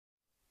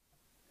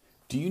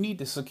Do you need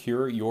to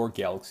secure your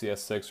Galaxy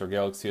S6 or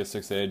Galaxy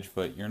S6 Edge,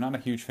 but you're not a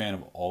huge fan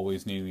of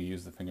always needing to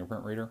use the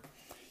fingerprint reader?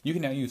 You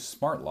can now use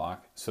Smart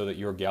Lock so that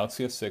your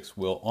Galaxy S6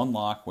 will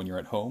unlock when you're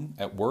at home,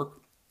 at work,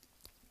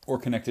 or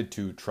connected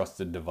to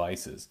trusted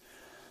devices.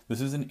 This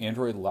is an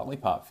Android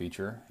Lollipop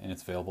feature, and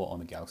it's available on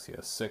the Galaxy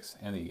S6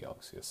 and the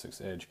Galaxy S6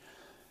 Edge.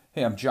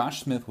 Hey, I'm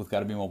Josh Smith with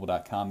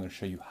GottaBeMobile.com. I'm going to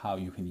show you how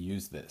you can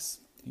use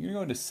this. You're going to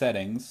go into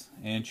Settings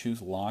and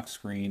choose Lock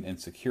Screen and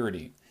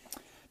Security.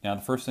 Now,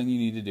 the first thing you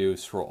need to do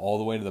is scroll all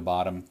the way to the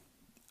bottom,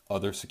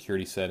 Other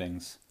Security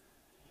Settings,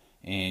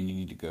 and you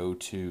need to go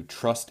to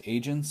Trust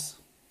Agents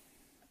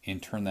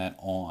and turn that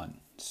on,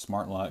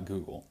 Smart Lock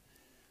Google.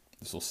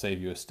 This will save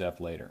you a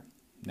step later.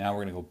 Now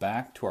we're going to go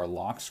back to our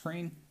lock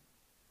screen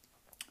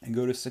and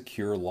go to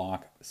Secure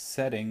Lock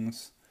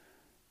Settings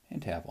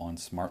and tap on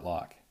Smart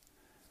Lock.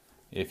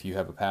 If you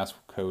have a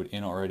passcode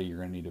in already, you're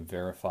going to need to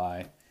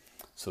verify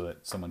so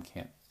that someone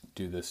can't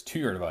do this to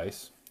your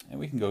device. And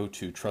we can go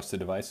to Trusted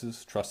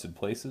Devices, Trusted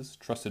Places,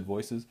 Trusted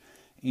Voices,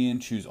 and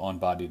choose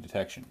On-Body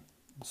Detection.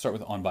 We'll start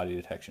with On-Body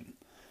Detection.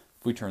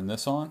 If we turn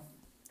this on,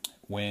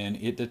 when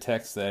it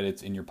detects that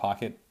it's in your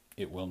pocket,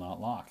 it will not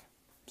lock.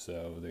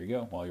 So there you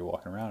go. While you're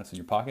walking around, it's in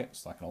your pocket,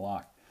 it's not going to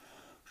lock.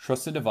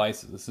 Trusted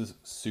Devices, this is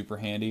super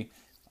handy.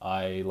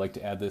 I like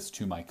to add this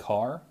to my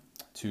car,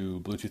 to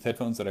Bluetooth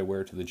headphones that I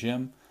wear to the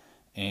gym,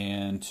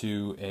 and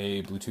to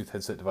a Bluetooth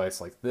headset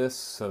device like this,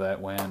 so that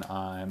when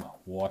I'm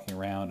walking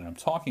around and I'm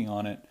talking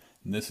on it,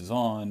 and this is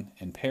on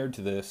and paired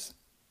to this,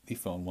 the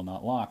phone will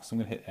not lock. So I'm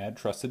going to hit Add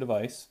Trusted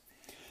Device.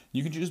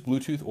 You can choose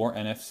Bluetooth or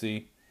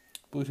NFC.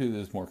 Bluetooth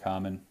is more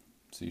common,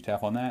 so you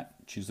tap on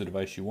that, choose the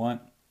device you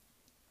want.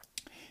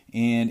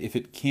 And if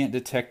it can't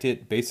detect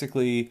it,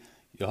 basically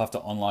you'll have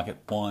to unlock it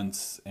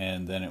once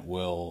and then it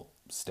will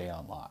stay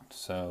unlocked.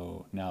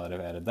 So now that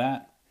I've added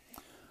that,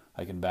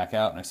 I can back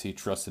out and I see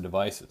Trusted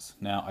Devices.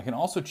 Now I can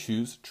also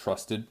choose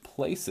Trusted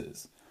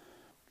Places.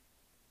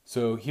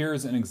 So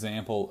here's an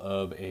example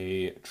of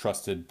a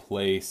trusted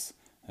place.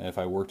 If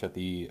I worked at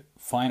the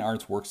Fine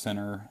Arts Work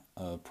Center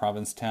of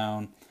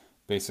Provincetown,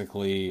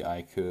 basically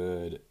I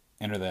could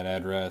enter that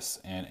address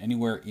and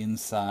anywhere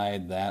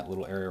inside that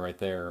little area right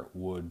there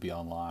would be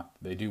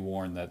unlocked. They do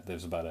warn that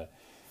there's about a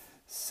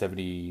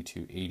 70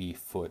 to 80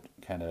 foot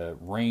kind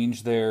of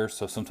range there,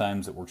 so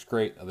sometimes it works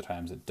great, other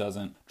times it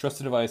doesn't.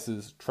 Trusted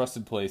Devices,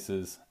 Trusted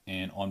Places,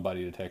 and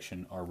On-Body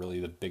Detection are really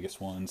the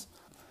biggest ones.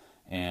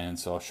 And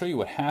so I'll show you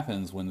what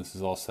happens when this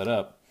is all set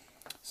up.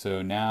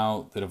 So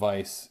now the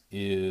device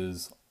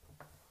is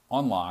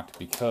unlocked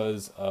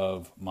because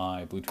of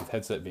my Bluetooth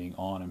headset being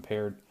on and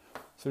paired.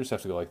 So I just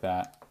have to go like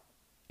that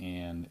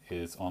and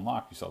it's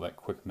unlocked. You saw that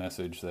quick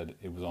message that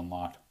it was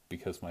unlocked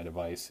because my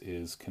device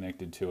is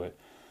connected to it.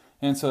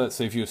 And so that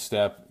saves you a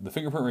step. The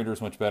fingerprint reader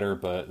is much better,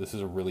 but this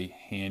is a really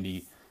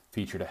handy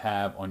feature to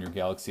have on your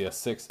Galaxy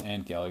S6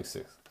 and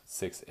Galaxy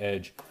S6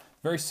 Edge.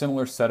 Very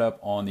similar setup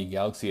on the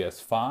Galaxy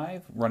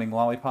S5 running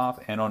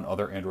Lollipop and on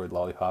other Android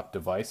Lollipop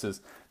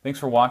devices. Thanks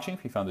for watching.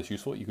 If you found this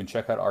useful, you can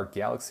check out our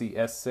Galaxy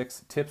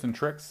S6 tips and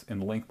tricks in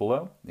the link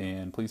below.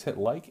 And please hit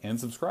like and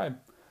subscribe.